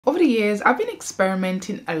the years, I've been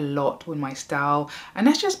experimenting a lot with my style, and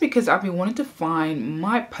that's just because I've been wanting to find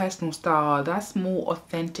my personal style that's more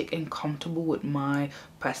authentic and comfortable with my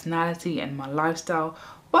personality and my lifestyle.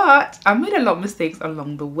 But I've made a lot of mistakes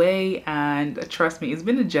along the way, and trust me, it's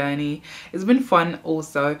been a journey. It's been fun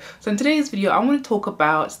also. So in today's video, I want to talk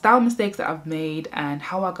about style mistakes that I've made and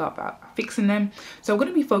how I got about fixing them. So I'm going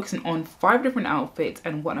to be focusing on 5 different outfits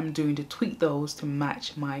and what I'm doing to tweak those to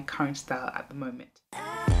match my current style at the moment.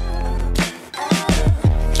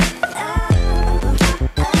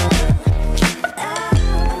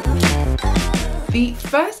 The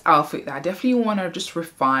first outfit that I definitely want to just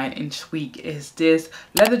refine and tweak is this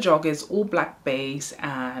leather joggers, all black base,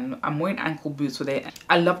 and I'm wearing ankle boots with it.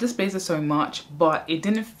 I love this blazer so much, but it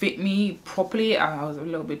didn't fit me properly. I was a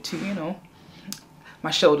little bit too,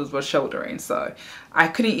 my shoulders were shouldering, so I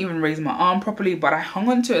couldn't even raise my arm properly, but I hung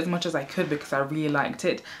on to it as much as I could because I really liked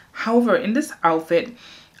it. However, in this outfit,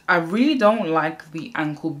 I really don't like the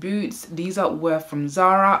ankle boots. These were from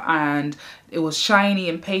Zara, and it was shiny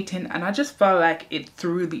and patent, and I just felt like it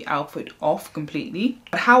threw the outfit off completely.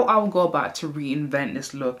 But how I will go about to reinvent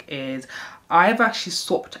this look is I've actually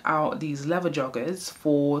swapped out these leather joggers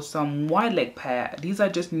for some wide leg pair. These are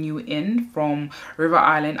just new in from River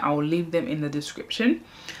Island. I will leave them in the description.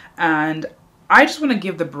 And I just want to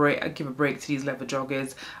give a break to these leather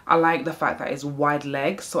joggers. I like the fact that it's wide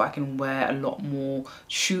legs, so I can wear a lot more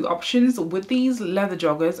shoe options. With these leather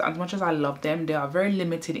joggers, as much as I love them, they are very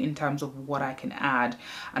limited in terms of what I can add.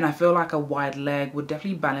 And I feel like a wide leg would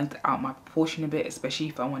definitely balance out my proportion a bit, especially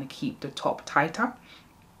if I want to keep the top tighter,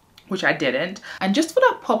 which I didn't. And just for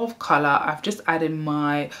that pop of color, I've just added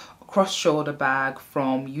my cross shoulder bag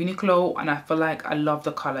from Uniqlo, and I feel like I love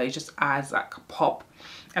the color. It just adds like a pop.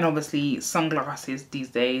 And obviously sunglasses these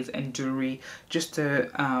days and jewelry, just to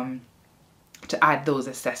add those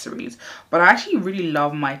accessories. But I actually really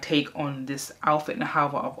love my take on this outfit and how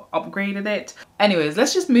I've upgraded it. Anyways,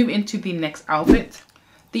 let's just move into the next outfit.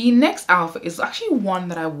 The next outfit is actually one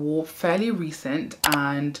that I wore fairly recent,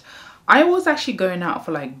 and I was actually going out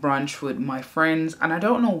for like brunch with my friends, and I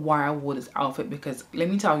don't know why I wore this outfit because let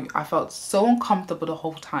me tell you, I felt so uncomfortable the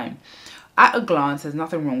whole time. At a glance, there's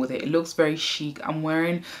nothing wrong with it. It looks very chic. I'm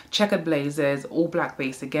wearing checkered blazers, all black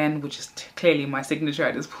base again, which is clearly my signature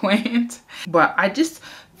at this point. But I just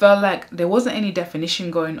felt like there wasn't any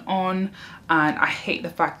definition going on, and I hate the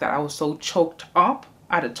fact that I was so choked up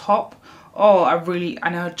at the top. Oh,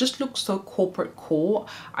 and I just looked so corporate core.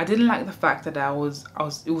 I didn't like the fact that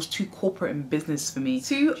it was too corporate and business for me.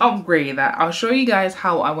 To upgrade that, I'll show you guys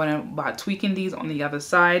how I went about tweaking these on the other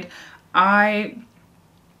side.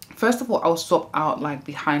 First of all, I'll swap out like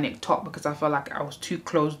the high neck top because I felt like I was too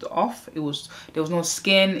closed off. There was no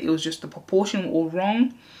skin. It was just the proportion all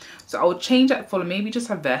wrong. So I would change that for maybe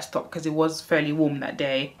just a vest top because it was fairly warm that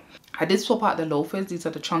day. I did swap out the loafers. These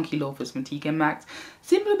are the chunky loafers from TK Maxx,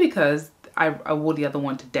 simply because I wore the other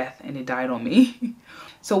one to death and it died on me.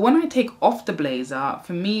 So when I take off the blazer,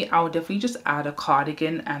 for me, I would definitely just add a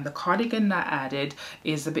cardigan, and the cardigan that I added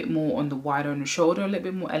is a bit more on the wider on the shoulder, a little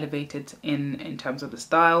bit more elevated in terms of the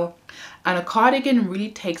style. And a cardigan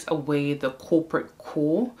really takes away the corporate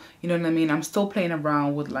core, you know what I mean? I'm still playing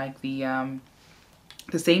around with like the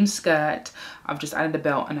same skirt. I've just added a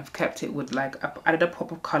belt, and I've kept it with like, I've added a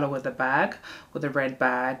pop of color with the bag, with a red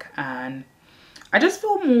bag, and I just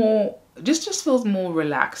feel more, just feels more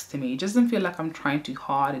relaxed to me. It doesn't feel like I'm trying too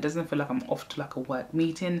hard. It doesn't feel like I'm off to like a work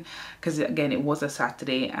meeting, because again, it was a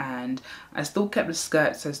Saturday, and I still kept the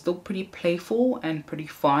skirt, so it's still pretty playful and pretty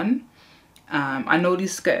fun. I know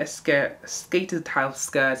these skater style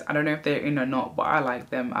skirts, I don't know if they're in or not, but I like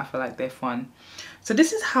them. I feel like they're fun. So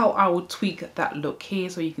this is how I would tweak that look here,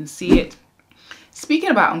 so you can see it. Speaking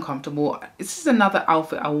about uncomfortable, this is another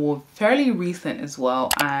outfit I wore fairly recent as well,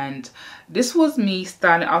 and this was me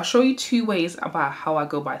styling. I'll show you 2 ways about how I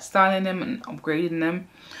go by styling them and upgrading them.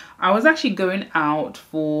 I was actually going out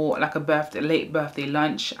for like a late birthday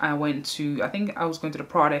lunch. I think I was going to the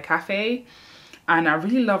Prada Cafe, and I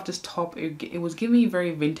really loved this top. It was giving me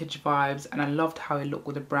very vintage vibes, and I loved how it looked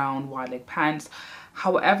with the brown wide leg pants.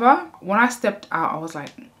 However, when I stepped out, I was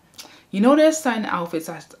like, there's certain outfits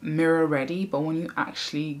that's mirror ready, but when you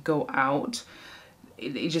actually go out,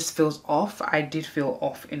 it just feels off. I did feel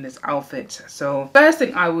off in this outfit. So first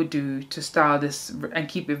thing I would do to style this and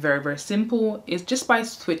keep it very, very simple is just by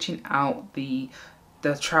switching out the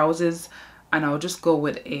trousers, and I'll just go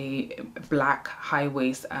with a black high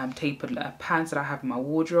waist tapered pants that I have in my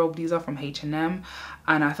wardrobe. These are from H&M,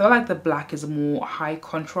 and I feel like the black is more high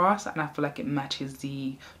contrast, and I feel like it matches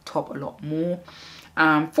the top a lot more.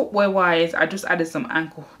 Footwear wise, I just added some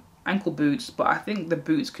ankle boots, but I think the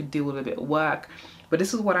boots could deal with a bit of work. but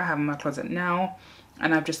this is what I have in my closet now.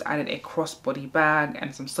 And I've just added a crossbody bag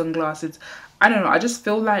and some sunglasses. I don't know, I just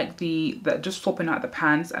feel like just swapping out the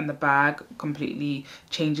pants and the bag completely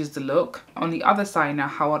changes the look. On the other side now,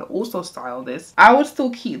 how I'd also style this, I would still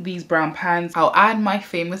keep these brown pants. I'll add my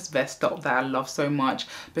famous vest top that I love so much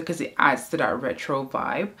because it adds to that retro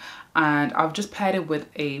vibe. And I've just paired it with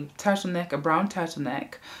a turtleneck, a brown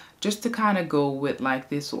turtleneck, just to kind of go with like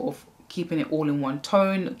this sort of keeping it all in one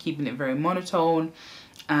tone, keeping it very monotone.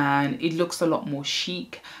 And it looks a lot more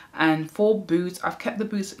chic. And for boots, I've kept the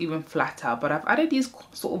boots even flatter, but I've added these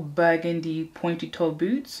sort of burgundy pointy toe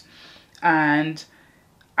boots, and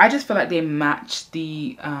I just feel like they match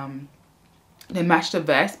the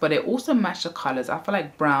vest, but they also match the colors. I feel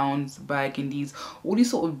like browns, burgundies, all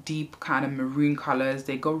these sort of deep kind of maroon colors,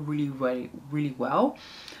 they go really well.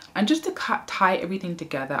 And just to tie everything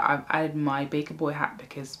together, I've added my Baker Boy hat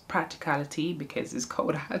because practicality, because it's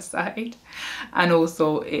cold outside. And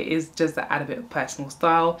also it is just to add a bit of personal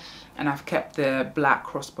style. And I've kept the black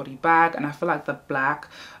crossbody bag, and I feel like the black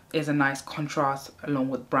is a nice contrast along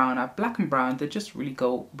with brown. Black and brown, they just really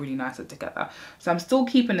go really nicely together. So I'm still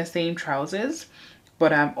keeping the same trousers,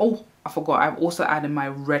 but oh, I forgot, I've also added my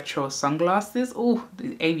retro sunglasses. Oh,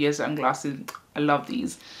 the aviator sunglasses, I love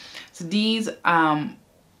these. So these,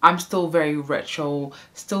 I'm still very retro,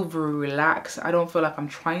 still very relaxed. I don't feel like I'm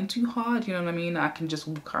trying too hard, you know what I mean? I can just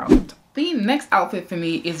walk out. The next outfit for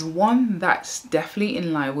me is one that's definitely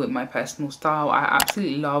in line with my personal style. I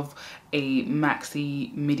absolutely love a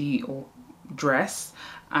maxi midi or dress,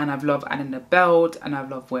 and I've loved adding a belt, and I've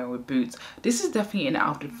loved wearing with boots. This is definitely an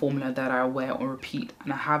outfit formula that I wear on repeat,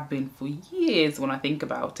 and I have been for years when I think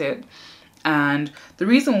about it. And the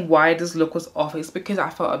reason why this look was off is because I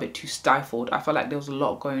felt a bit too stifled. I felt like there was a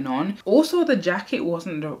lot going on. Also, the jacket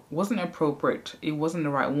wasn't appropriate. It wasn't the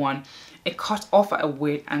right one. It cut off at a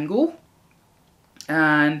weird angle,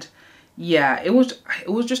 and yeah, it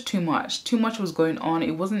was just too much. Too much was going on.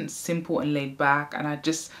 It wasn't simple and laid back, and I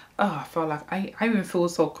felt like I even feel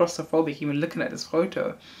so claustrophobic even looking at this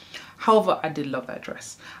photo. However, I did love that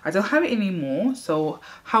dress. I don't have it anymore, so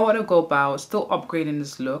how I'd go about still upgrading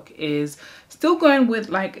this look is still going with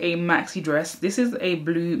like a maxi dress. This is a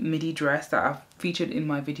blue midi dress that I've featured in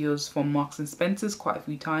my videos from Marks and Spencer's quite a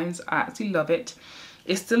few times. I actually love it.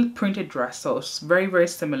 It's still a printed dress, so it's very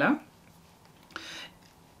similar.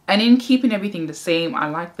 And in keeping everything the same, I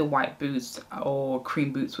like the white boots or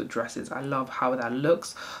cream boots with dresses. I love how that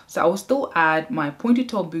looks. So I will still add my pointed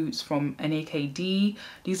toe boots from NAKD.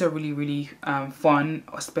 These are really fun,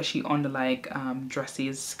 especially on the like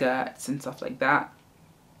dresses, skirts and stuff like that.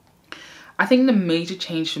 I think the major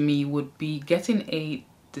change for me would be getting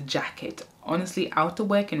the jacket. Honestly,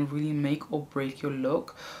 outerwear can really make or break your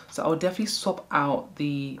look. So I would definitely swap out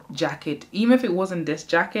the jacket. Even if it wasn't this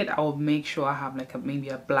jacket, I would make sure I have like maybe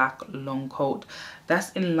a black long coat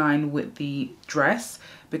that's in line with the dress,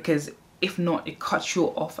 because if not, it cuts you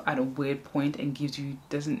off at a weird point and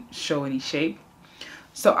doesn't show any shape.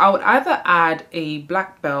 So I would either add a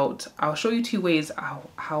black belt. I'll show you two ways how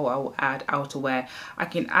I will add outerwear. I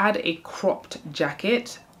can add a cropped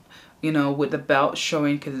jacket, you know, with the belt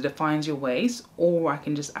showing because it defines your waist, or I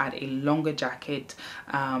can just add a longer jacket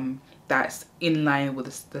that's in line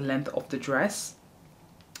with the length of the dress,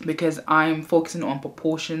 because I'm focusing on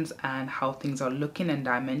proportions and how things are looking and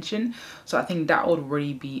dimension. So I think that would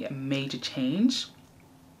really be a major change.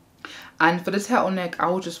 And for the turtleneck, I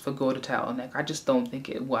will just forgo the turtleneck. I just don't think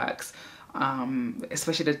it works.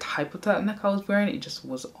 Especially the type of turtleneck I was wearing, it just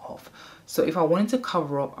was off. So if I wanted to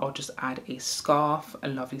cover up, I'll just add a scarf, a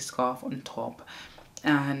lovely scarf on top.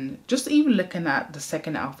 And just even looking at the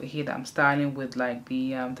second outfit here that I'm styling with, like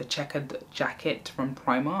the checkered jacket from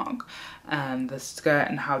Primark and the skirt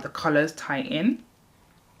and how the colors tie in,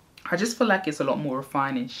 I just feel like it's a lot more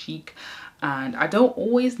refined and chic. And I don't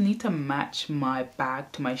always need to match my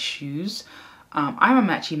bag to my shoes. I'm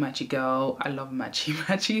a matchy girl. I love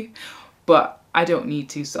matchy, but I don't need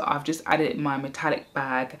to. So I've just added my metallic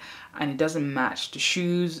bag, and it doesn't match the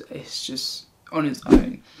shoes. It's just on its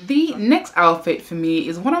own. The next outfit for me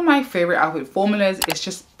is one of my favorite outfit formulas. It's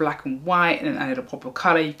just black and white, and then I added a pop of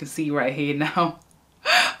color. You can see right here now.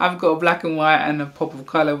 I've got a black and white and a pop of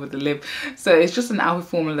color with the lip. So it's just an outfit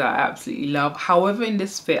formula that I absolutely love. However, in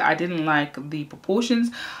this fit, I didn't like the proportions.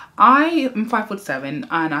 I am 5'7",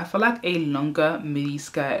 and I feel like a longer midi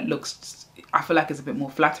skirt looks, I feel like it's a bit more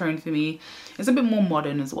flattering for me. It's a bit more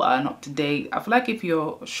modern as well and up to date. I feel like if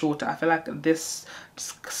you're shorter, I feel like this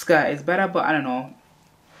skirt is better, but I don't know.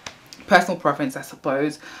 Personal preference, I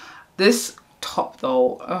suppose. This top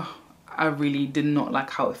though, I really did not like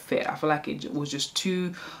how it fit. I feel like it was just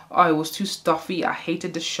too, oh, it was too stuffy. I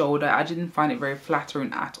hated the shoulder. I didn't find it very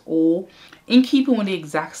flattering at all. In keeping with the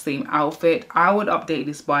exact same outfit, I would update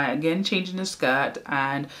this by again changing the skirt,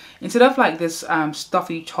 and instead of like this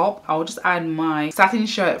stuffy top, I would just add my satin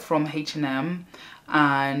shirt from H&M,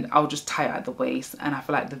 and I'll just tie it at the waist, and I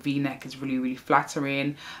feel like the v-neck is really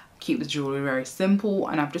flattering. Keep the jewelry very simple,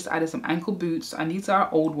 and I've just added some ankle boots, and these are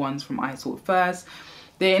old ones from I Thought First.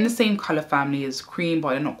 They're in the same color family as cream,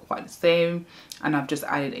 but they're not quite the same. And I've just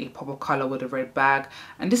added a pop of color with a red bag.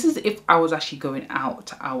 And this is if I was actually going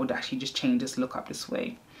out, I would actually just change this look up this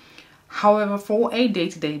way. However, for a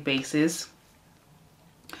day-to-day basis,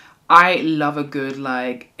 I love a good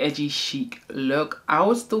like edgy chic look. I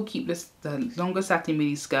would still keep this the longer satin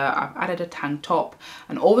midi skirt. I've added a tank top,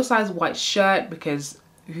 an oversized white shirt, because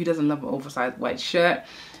who doesn't love an oversized white shirt?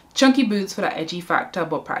 Chunky boots for that edgy factor,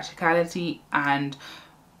 but practicality, and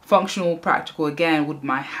functional practical again with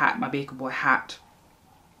my hat, my Baker Boy hat.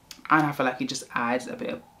 And I feel like it just adds a bit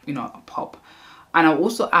of, you know, a pop. And I'll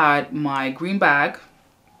also add my green bag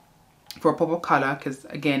for a pop of color, because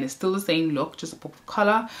again it's still the same look, just a pop of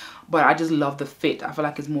color, but I just love the fit. I feel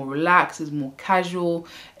like it's more relaxed, it's more casual,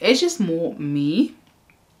 it's just more me.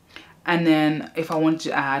 And then if I wanted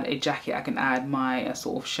to add a jacket, I can add my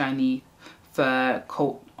sort of shiny fur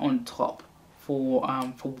coat on top for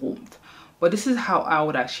warmth. But this is how I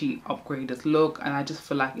would actually upgrade this look, and I just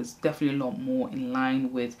feel like it's definitely a lot more in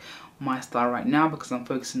line with my style right now, because I'm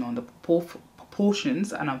focusing on the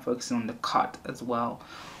proportions, and I'm focusing on the cut as well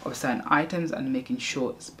of certain items, and making sure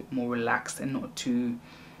it's a bit more relaxed and not too,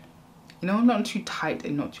 you know, not too tight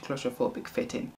and not too claustrophobic fitting.